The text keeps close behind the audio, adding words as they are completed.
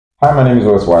Hi, my name is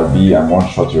OSYB. I'm one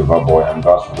shot Yoruba boy. I'm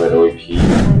God's favorite OAP.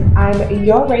 I'm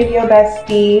your radio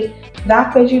bestie,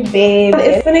 THATPEJUBABE.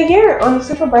 It's been a year on the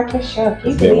Super Breakfast Show.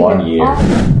 It's been 1 year.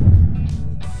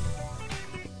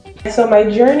 So my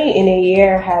journey in a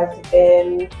year has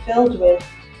been filled with,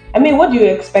 what do you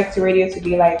expect radio to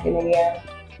be like in a year?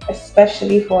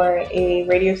 Especially for a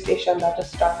radio station that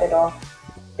just started off.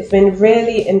 It's been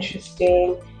really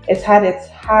interesting. It's had its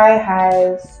high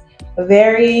highs,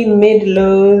 very mid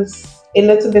lows, a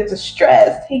little bit of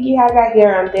stress, higgy haga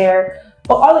here and there.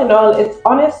 But all in all, it's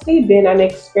honestly been an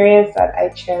experience that I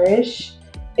cherish.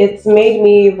 It's made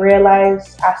me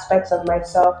realize aspects of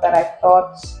myself that I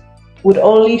thought would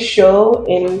only show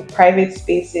in private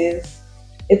spaces.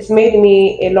 It's made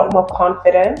me a lot more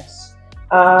confident.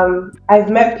 I've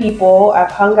met people,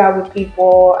 I've hung out with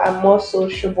people, I'm more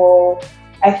sociable.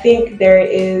 I think there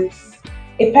is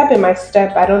a pep in my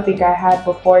step I don't think I had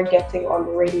before getting on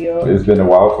the radio. It's been a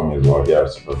while for me as well here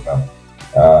at Super FM.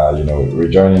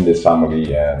 Rejoining this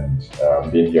family and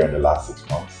being here in the last 6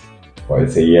 months. Well,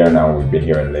 it's a year now we've been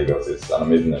here in Lagos. It's an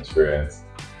amazing experience.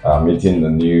 Meeting the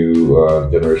new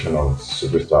generation of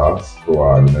superstars who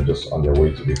are just on their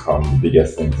way to become the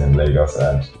biggest things in Lagos,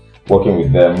 and working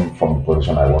with them from the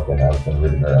position I work in has been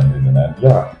really very amazing. And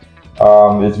yeah,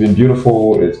 it's been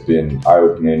beautiful, it's been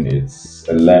eye-opening, it's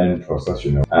a learning process,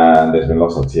 and there's been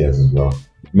lots of tears as well.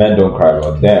 Men don't cry,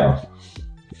 but damn,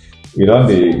 we don't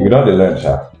learn,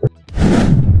 chat.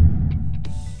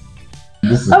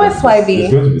 OSYB.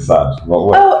 It's going to be sad. But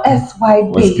what?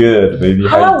 OSYB. What's good, baby?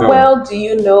 How well do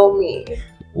you know me?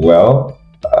 Well,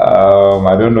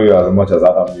 I don't know you as much as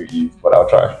Adam knew Eve, but I'll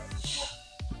try.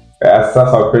 That's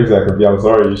how crazy I could be. I'm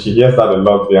sorry. She hears that a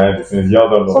lot behind the scenes.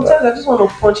 Y'all don't know. Sometimes I just want to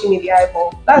punch him in the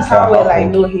eyeball. That's how well I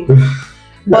know him.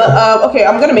 But okay,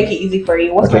 I'm gonna make it easy for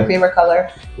you. What's my favorite color?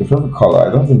 Your favorite color?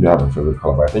 I don't think you have a favorite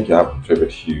color, but I think you have a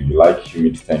favorite hue. You like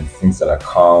humid things that are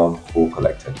calm, cool,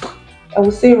 collected. I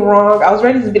would say wrong. I was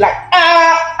ready to be like,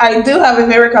 I do have a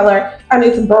favorite color, and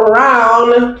it's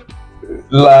brown.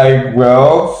 Like,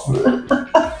 well, whose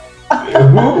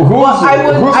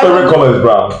favorite color is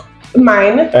brown?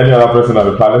 Mine. Any other person on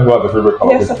the planet who has a favorite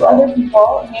color is brown? There's some other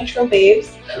people, neutral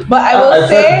babes. But I will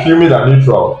say, said humid and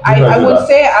neutral. I would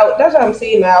say, that's what I'm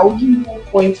saying now. I will give you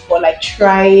points for like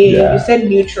trying. Yeah. You said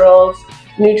neutrals.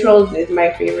 Neutrals is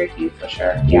my favorite hue for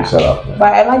sure. Yeah. Shut up, man.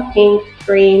 But I like pink,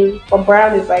 green, but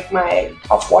brown is like my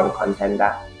top one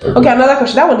contender. Okay, another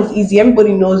question. That one is easy.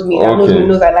 Everybody knows me. That knows me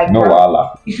knows I like brown.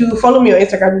 Wala. If you follow me on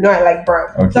Instagram, you know I like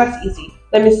brown. Okay. So that's easy.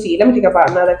 Let me see. Let me think about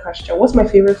another question. What's my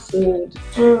favorite food?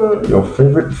 Your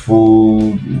favorite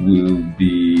food will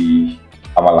be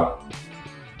amala.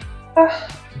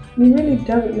 You really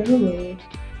don't know me.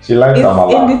 She likes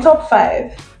amala. In the top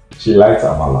 5. She likes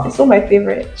amala. It's not my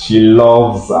favorite. She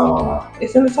loves amala.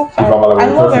 It's in the top 5. I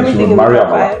love everything in the top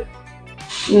 5.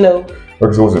 No.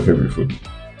 Okay, so what's your favorite food?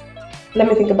 Let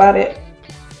me think about it.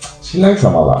 She likes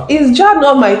amala. Is John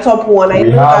not my top 1? I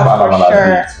know that for sure.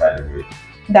 Dates, by the way.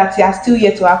 That are still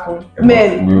yet to happen.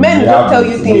 Men don't tell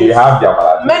you things.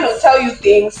 Men will tell you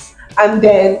things, and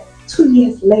then 2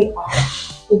 years later,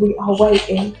 we are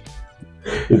waiting.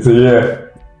 It's a year.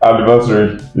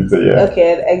 Anniversary. It's a year.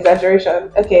 Okay,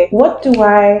 exaggeration. Okay, what do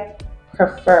I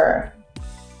prefer?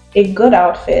 A good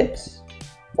outfit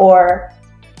or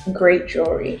great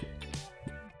jewelry?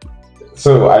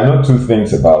 So I know 2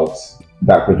 things about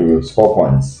THATPEJUBABE. 4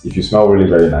 points. If you smell really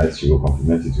very nice, she will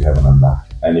compliment you to heaven and back.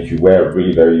 And if you wear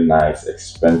really very nice,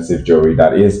 expensive jewelry,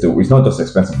 it's not just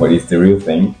expensive, but it's the real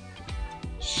thing,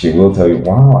 she will tell you,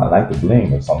 wow, I like the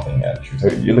bling or something, and she'll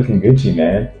tell you, you're looking Gucci,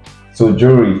 man. So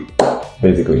jewelry,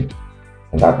 basically,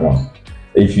 and that one.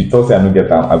 If you thought I don't get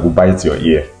down, I will bite your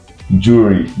ear.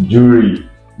 Jewelry, jewelry,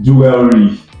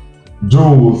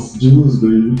 jewels,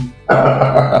 baby.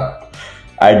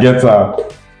 I get her.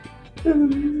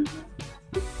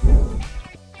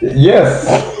 Yes.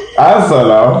 Answer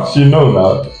now. She know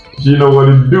now. She know what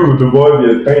to do. The boy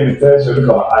is paying attention. Look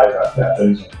at my eyes. Pay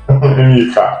attention. Let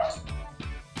me clap.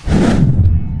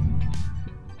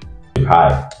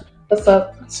 Hi. What's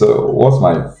up? So, what's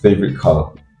my favorite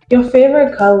color? Your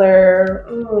favorite color?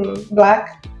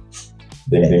 Black.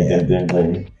 Ding, ding, ding, ding,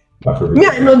 ding. My favorite. Yeah,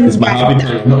 I know this. It's my happy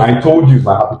color. No, I told you it's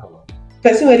my happy color.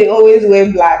 Person where they always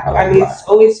wear black, and black. It's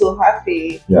always so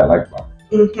happy. Yeah, I like black.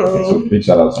 Okay, so big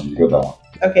shout out to you. You got that one.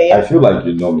 Okay, yeah. I feel like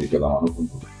you know me because I'm an open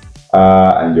book.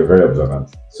 And you're very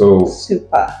observant. So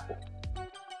super.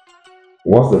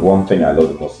 What's the one thing I love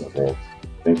the most in the world? I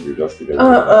think you just did it.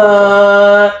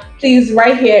 Please,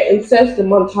 right here, insert the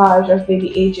montage of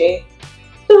Baby AJ.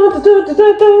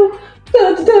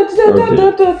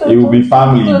 Okay. It will be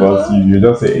family, but you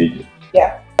just say AJ.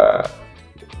 Yeah.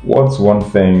 What's one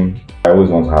thing I always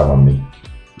want to have on me?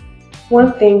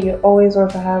 One thing you always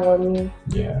want to have on you.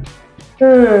 Yeah.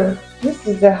 This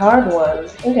is a hard one.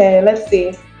 Okay, let's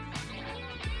see.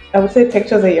 I would say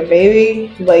pictures of your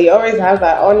baby, but you always have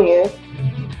that on you.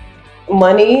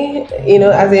 Money, you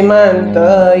know, as a man,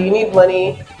 you need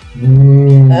money.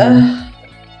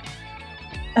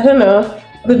 I don't know.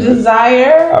 The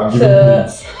desire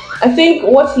to. I think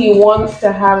what he wants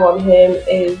to have on him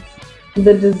is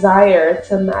the desire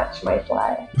to match my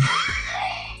fly.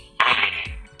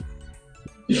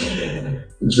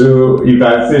 So you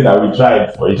can say that we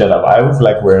tried for each other, but I always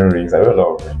like wearing rings. I wear a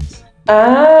lot of rings.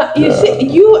 You see,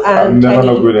 you and I'm never Kenny,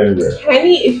 not good anywhere.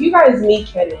 Kenny, if you guys meet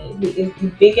Kenny, he is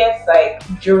the biggest like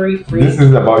jewelry freak. This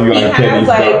is about you He and has Kenny.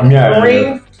 like Me and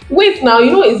rings. Wait, now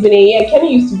you know it's been a year.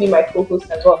 Kenny used to be my co-host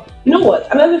as well. You know what?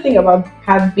 Another thing about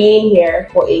have been here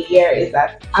for a year is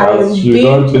that I've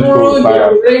been through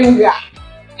the ringer.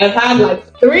 I've had like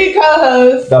 3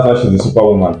 co-hosts. That's why she's a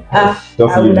superwoman.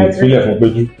 Just leave it. Feel like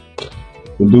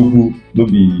don't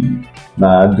be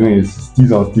doing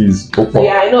steez on steez.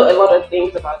 Yeah, I know a lot of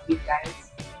things about these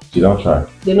guys. You don't try.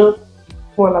 They know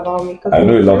all about me. I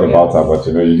know a lot about her, but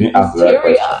you know you didn't ask the right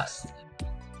questions.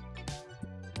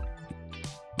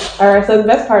 Alright, so the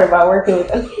best part about working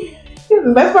with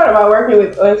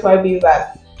OSYB is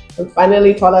that I'm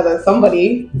finally taller than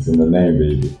somebody. It's in the name,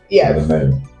 baby. Yes. It's in the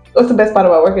name. What's the best part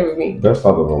about working with me? The best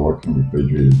part about working with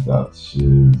Pedro is that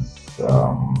she's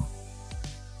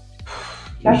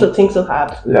You have to think so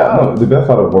hard. Yeah, no, the best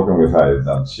part of working with her is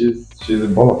that she's a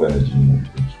ball of energy.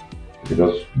 You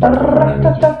just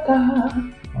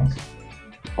energy.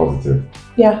 Positive.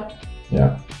 Yeah.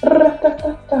 Yeah.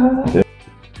 Okay.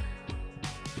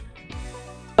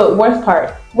 So worst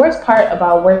part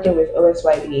about working with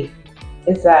OSYB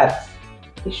is that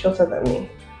he's shorter than me.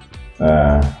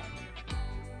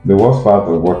 The worst part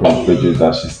of working with Pedro is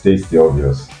that she states the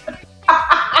obvious.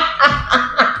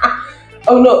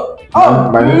 Oh no.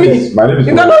 My name is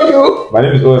you don't know you. My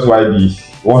name is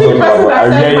OSYD. My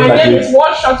name is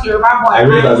one shot Yoruba boy. I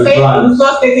read as a plan.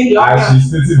 Not stating the obvious. And she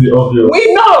stated the obvious.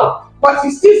 We know, but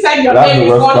you still said your name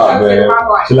is one shot Yoruba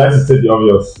boy. She likes to state the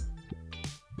obvious.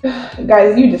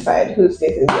 Guys, you decide who's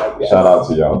stating the obvious. Shout out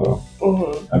to y'all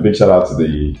though. A big shout out to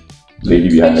the lady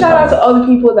behind the camera. Big shout out to all the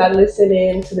people that listen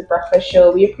in to the breakfast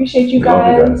show. We appreciate you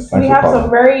guys. We have some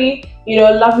very,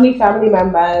 lovely family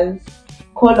members.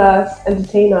 Call us,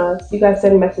 entertain us. You guys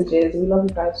send messages. We love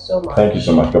you guys so much. Thank you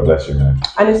so much. God bless you, man.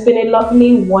 And it's been a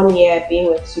lovely 1 year being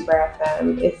with Super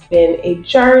FM. It's been a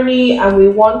journey, and we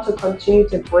want to continue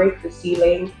to break the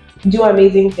ceiling, do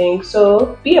amazing things.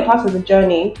 So be a part of the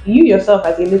journey. You yourself,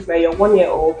 as a listener, you're 1 year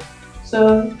old.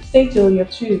 So stay till you're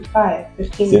 2, 5,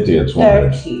 15, stay till you're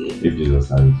 30. If Jesus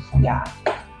has. Yeah.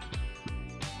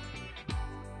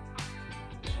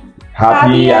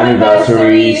 Happy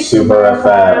anniversary, Super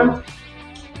FM.